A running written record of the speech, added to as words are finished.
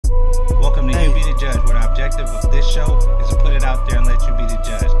judge. What the objective of this show is to put it out there and let you be the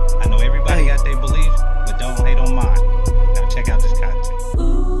judge. I know everybody got their beliefs, but don't hate on mine. Now check out this content.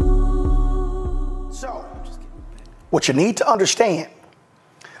 So, what you need to understand,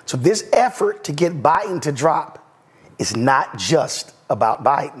 so this effort to get Biden to drop is not just about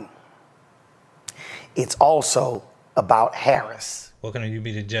Biden. It's also about Harris. Welcome to You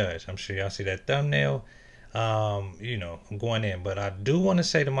Be the Judge. I'm sure y'all see that thumbnail. You know, I'm going in, but I do want to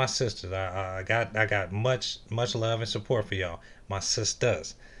say to my sisters, I got much love and support for y'all. My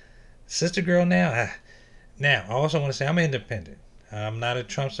sisters. Sister girl now. Now, I also want to say I'm independent. I'm not a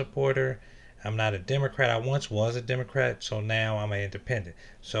Trump supporter. I'm not a Democrat. I once was a Democrat, so now I'm an independent.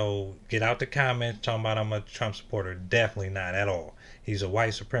 So get out the comments talking about I'm a Trump supporter. Definitely not at all. He's a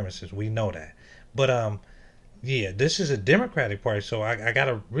white supremacist. We know that. But yeah, this is a Democratic Party, so I got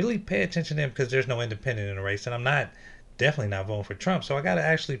to really pay attention to him because there's no independent in the race, and I'm definitely not voting for Trump, so I got to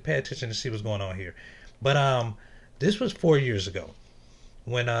actually pay attention to see what's going on here. But this was 4 years ago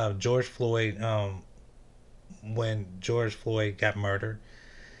when George Floyd got murdered,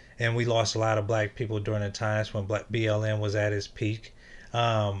 and we lost a lot of black people during the times when BLM was at its peak.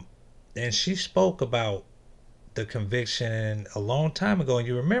 And she spoke about the conviction a long time ago, and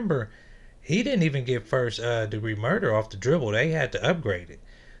you remember he didn't even get first degree murder off the dribble. They had to upgrade it.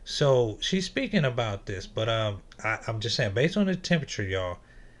 So she's speaking about this, but I'm just saying, based on the temperature, y'all,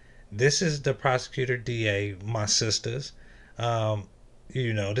 this is the prosecutor DA, my sisters,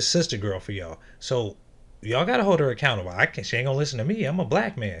 you know, the sister girl for y'all. So y'all gotta hold her accountable. She ain't gonna listen to me. I'm a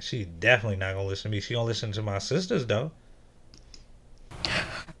black man. She definitely not gonna listen to me. She gonna listen to my sisters though.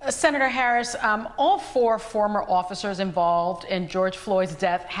 Senator Harris, all four former officers involved in George Floyd's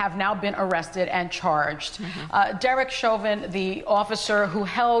death have now been arrested and charged. Derek Chauvin, the officer who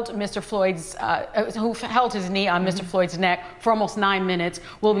held his knee on Mr. Floyd's neck for almost 9 minutes,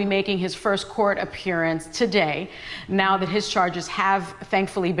 will be making his first court appearance today, now that his charges have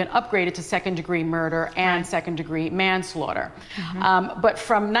thankfully been upgraded to second-degree murder and second-degree manslaughter. But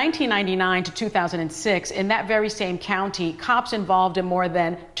from 1999 to 2006, in that very same county, cops involved in more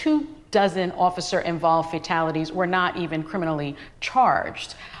than 24 officer-involved fatalities were not even criminally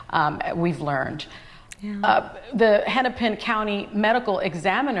charged, we've learned. The Hennepin County Medical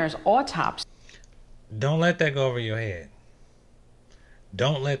Examiner's autopsy. Don't let that go over your head.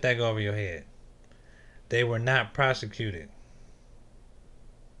 Don't let that go over your head. They were not prosecuted.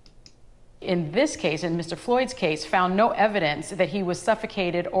 In this case, in Mr. Floyd's case, found no evidence that he was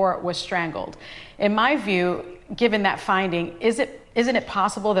suffocated or was strangled. In my view, given that finding, isn't it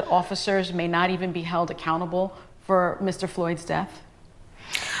possible that officers may not even be held accountable for Mr. Floyd's death?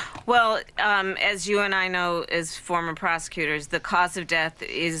 Well, as you and I know as former prosecutors, the cause of death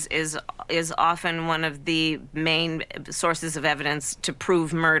is often one of the main sources of evidence to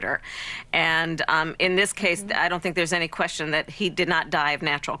prove murder. And in this case, I don't think there's any question that he did not die of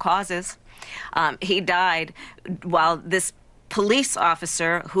natural causes. He died while this police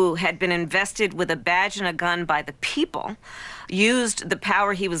officer, who had been invested with a badge and a gun by the people, used the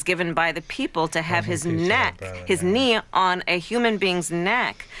power he was given by the people to have his knee on a human being's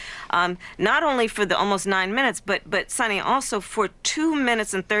neck. Not only for the almost 9 minutes, but Sonny, also for 2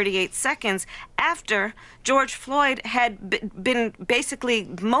 minutes and 38 seconds after George Floyd had been basically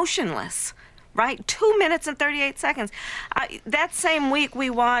motionless. Right? 2 minutes and 38 seconds. That same week, we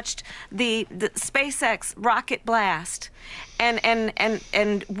watched the SpaceX rocket blast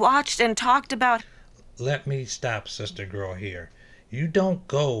and watched and talked about. Let me stop, sister girl, here. You don't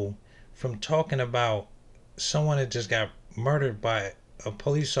go from talking about someone that just got murdered by a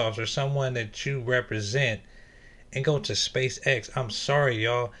police officer, someone that you represent, and go to SpaceX. I'm sorry,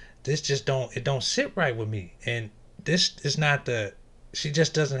 y'all. This just don't sit right with me. And this is not she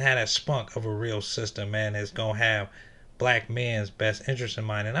just doesn't have that spunk of a real sister, man, that's gonna have black men's best interest in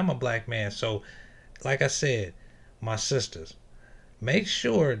mind. And I'm a black man, so like I said, my sisters, make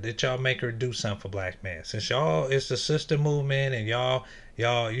sure that y'all make her do something for black men. Since y'all, it's the sister movement, and y'all,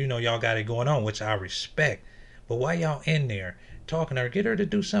 you know, y'all got it going on, which I respect. But while y'all in there talking to her, get her to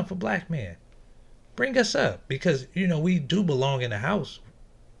do something for black men. Bring us up, because you know we do belong in the house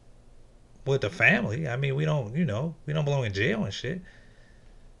with the family. I mean, we don't belong in jail and shit.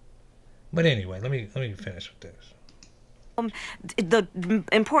 But anyway, let me finish with this. The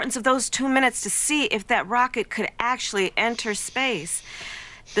importance of those 2 minutes to see if that rocket could actually enter space.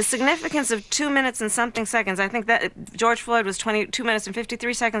 The significance of 2 minutes and something seconds. I think that George Floyd was 22 minutes and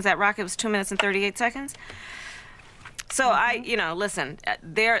 53 seconds. That rocket was 2 minutes and 38 seconds. So listen,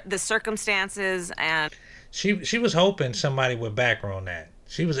 the circumstances and. She was hoping somebody would back her on that.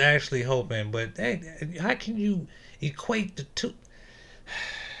 She was actually hoping, but hey, how can you equate the two?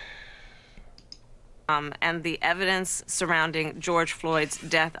 And the evidence surrounding George Floyd's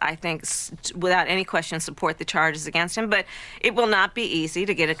death, I think, without any question, support the charges against him. But it will not be easy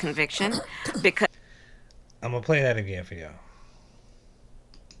to get a conviction because. I'm going to play that again for y'all.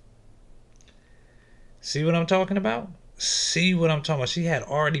 See what I'm talking about? See what I'm talking about? She had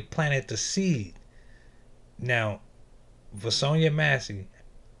already planted the seed. Now, for Sonia Massey,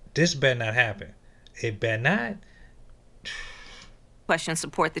 this better not happen. It better not. Question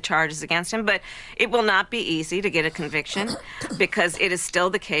support the charges against him, but it will not be easy to get a conviction because it is still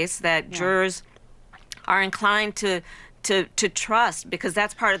the case that jurors are inclined to trust, because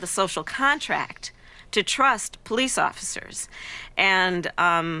that's part of the social contract, to trust police officers, and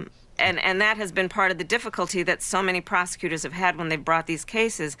that has been part of the difficulty that so many prosecutors have had when they've brought these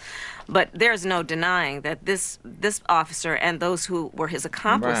cases. But there's no denying that this officer and those who were his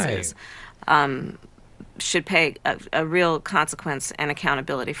accomplices should pay a real consequence and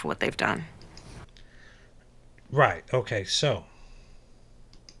accountability for what they've done. Right. Okay. So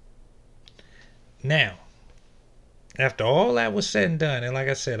now, after all that was said and done, and like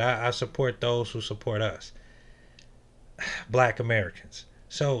I said, I support those who support us, Black Americans.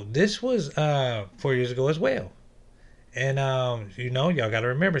 So this was 4 years ago as well. And y'all got to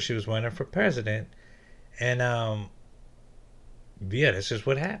remember she was running for president. And this is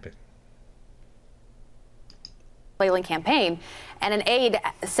what happened. Campaign, and an aide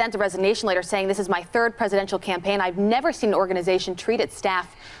sent a resignation letter saying, "This is my third presidential campaign. I've never seen an organization treat its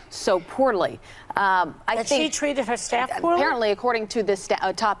staff so poorly." I think she treated her staff poorly? Apparently, according to this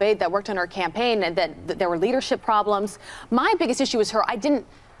top aide that worked on her campaign, and that there were leadership problems. My biggest issue was her. I didn't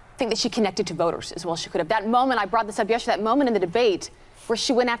think that she connected to voters as well as she could have. That moment, I brought this up yesterday, that moment in the debate where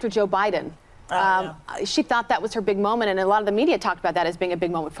she went after Joe Biden. She thought that was her big moment, and a lot of the media talked about that as being a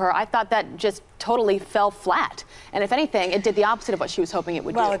big moment for her. I thought that just totally fell flat. And if anything, it did the opposite of what she was hoping it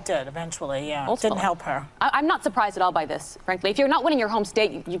would do. Well, it did eventually, yeah. Ultimately. It didn't help her. I'm not surprised at all by this, frankly. If you're not winning your home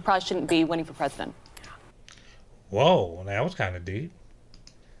state, you probably shouldn't be winning for president. Whoa, that was kind of deep.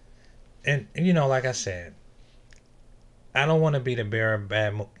 And like I said, I don't want to be the bearer of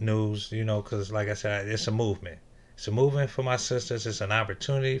bad news, because like I said, it's a movement. It's a movement for my sisters. It's an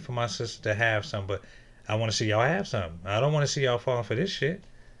opportunity for my sisters to have some, but I want to see y'all have some. I don't want to see y'all falling for this shit.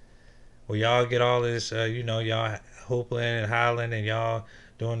 Well, y'all get all this, y'all hooping and hollering and y'all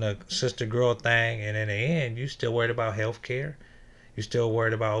doing the sister girl thing, and in the end, you still worried about health care. You still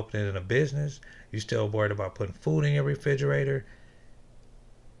worried about opening a business. You still worried about putting food in your refrigerator.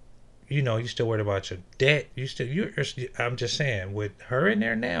 You still worried about your debt. I'm just saying, with her in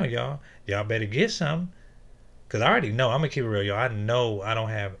there now, y'all better get some. Because I already know, I'm going to keep it real, y'all. I know I don't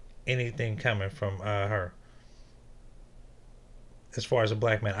have anything coming from her. As far as a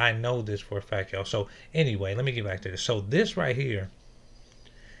black man, I know this for a fact, y'all. So, anyway, let me get back to this. So, this right here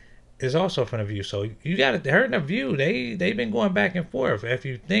is also from The View. So, you got it. Her and The View, they've been going back and forth, if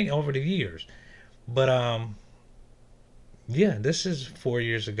you think, over the years. But, this is 4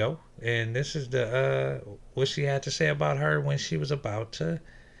 years ago. And this is what she had to say about her when she was about to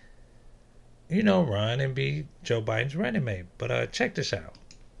run and be Joe Biden's running mate. But check this out.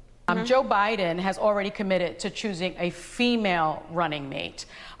 Joe Biden has already committed to choosing a female running mate.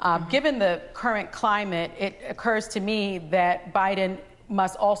 Given the current climate, it occurs to me that Biden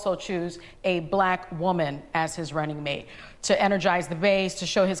must also choose a black woman as his running mate to energize the base, to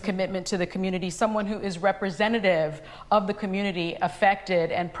show his commitment to the community, someone who is representative of the community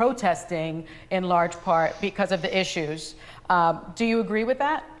affected and protesting in large part because of the issues. Do you agree with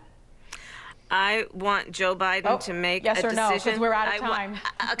that? I want Joe Biden to make yes a or decision. No, because we're out of time.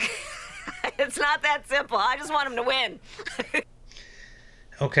 Okay. It's not that simple. I just want him to win.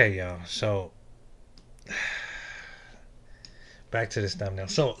 Okay, y'all. So, back to this thumbnail.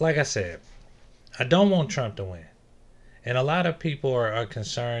 So, like I said, I don't want Trump to win. And a lot of people are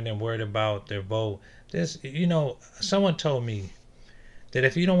concerned and worried about their vote. Someone told me that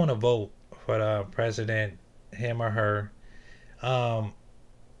if you don't want to vote for the president, him or her,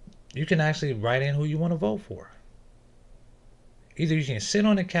 you can actually write in who you want to vote for. Either you can sit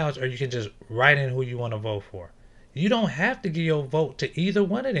on the couch or you can just write in who you want to vote for. You don't have to give your vote to either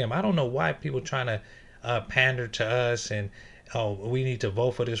one of them. I don't know why people trying to pander to us and, we need to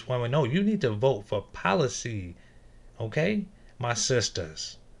vote for this woman. No, you need to vote for policy. Okay? My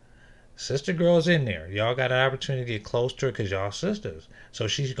sisters. Sister girls in there. Y'all got an opportunity to get close to her because y'all sisters. So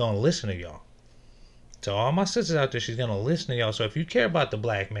she's going to listen to y'all. To all my sisters out there, she's going to listen to y'all. So if you care about the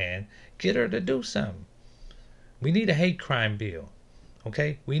black man, get her to do something. We need a hate crime bill.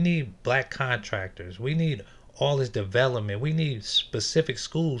 Okay? We need black contractors. We need all this development. We need specific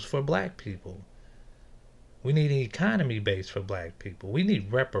schools for black people. We need an economy base for black people. We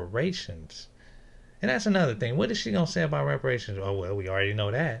need reparations. And that's another thing. What is she going to say about reparations? Oh, well, we already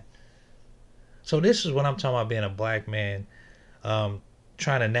know that. So this is what I'm talking about, being a black man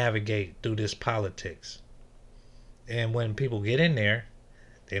trying to navigate through this politics. And when people get in there,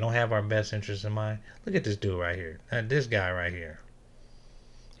 they don't have our best interests in mind. Look at this dude right here. This guy right here.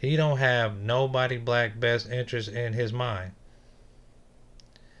 He don't have nobody black best interest in his mind.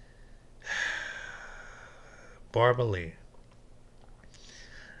 Barbara Lee.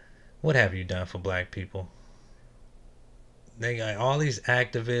 What have you done for black people? They got all these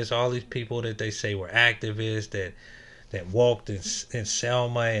activists, all these people that they say were activists that walked in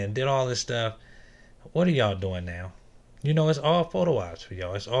Selma and did all this stuff. What are y'all doing now? You know, it's all photo ops for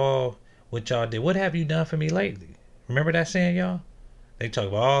y'all. It's all what y'all did. What have you done for me lately? Remember that saying, y'all? They talk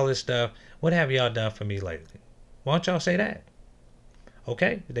about all this stuff. What have y'all done for me lately? Why don't y'all say that?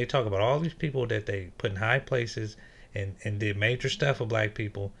 Okay? They talk about all these people that they put in high places and did major stuff for black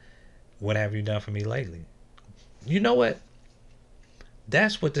people. What have you done for me lately? You know what?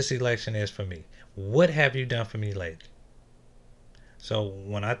 That's what this election is for me. What have you done for me lately? So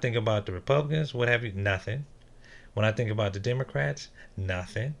when I think about the Republicans, what have you? Nothing. When I think about the Democrats,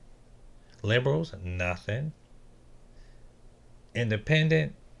 nothing. Liberals, nothing.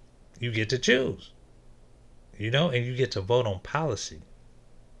 Independent, you get to choose. You know, and you get to vote on policy.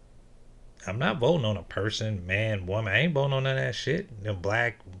 I'm not voting on a person, man, woman. I ain't voting on none of that shit. Them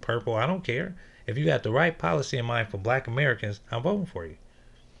black, purple, I don't care. If you got the right policy in mind for black Americans, I'm voting for you.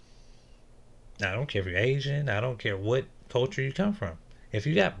 I don't care if you're Asian. I don't care what culture you come from. If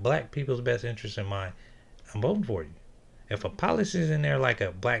you got black people's best interests in mind, I'm voting for you. If a policy is in there like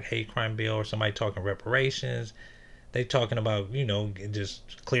a black hate crime bill or somebody talking reparations, they talking about, you know,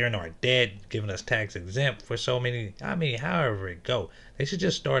 just clearing our debt, giving us tax exempt for so many, I mean, however it go. They should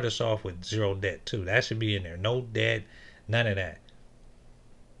just start us off with zero debt too. That should be in there. No debt, none of that.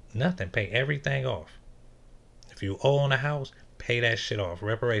 Nothing. Pay everything off. If you owe on a house, pay that shit off.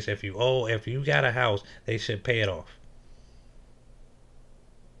 Reparations. If you got a house, they should pay it off.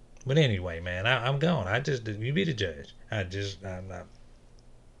 But anyway, man, I'm gone. You be the judge. I'm not.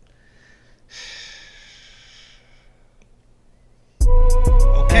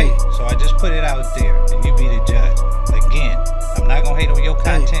 Okay, so I just put it out there, and you be the judge. Again, I'm not gonna hate on your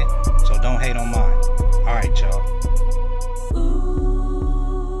content, so don't hate on mine. All right, y'all.